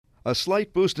A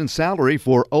slight boost in salary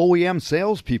for OEM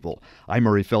salespeople. I'm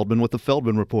Murray Feldman with the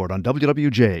Feldman Report on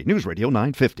WWJ News Radio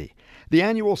 950. The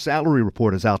annual salary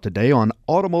report is out today on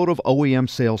automotive OEM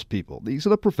salespeople. These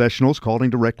are the professionals calling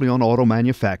directly on auto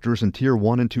manufacturers and Tier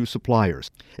 1 and 2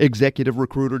 suppliers. Executive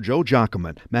recruiter Joe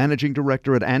Giacomin, managing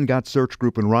director at Angot Search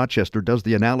Group in Rochester, does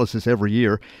the analysis every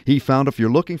year. He found if you're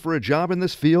looking for a job in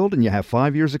this field and you have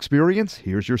 5 years experience,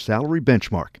 here's your salary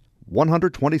benchmark.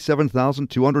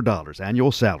 $127,200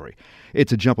 annual salary.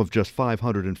 It's a jump of just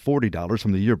 $540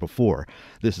 from the year before.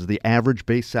 This is the average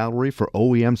base salary for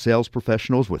OEM sales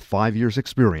professionals with 5 years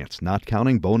experience, not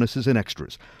counting bonuses and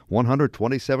extras.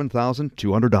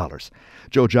 $127,200.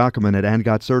 Joe Giacomin at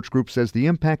Angot Search Group says the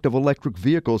impact of electric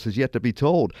vehicles is yet to be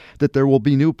told, that there will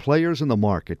be new players in the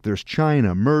market. There's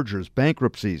China, mergers,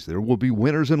 bankruptcies. There will be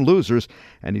winners and losers.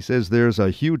 And he says there's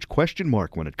a huge question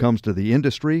mark when it comes to the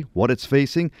industry, what it's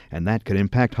facing, and that could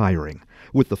impact hiring.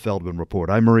 With the Feldman Report,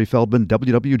 I'm Murray Feldman,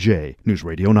 WWJ News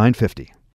Radio 950.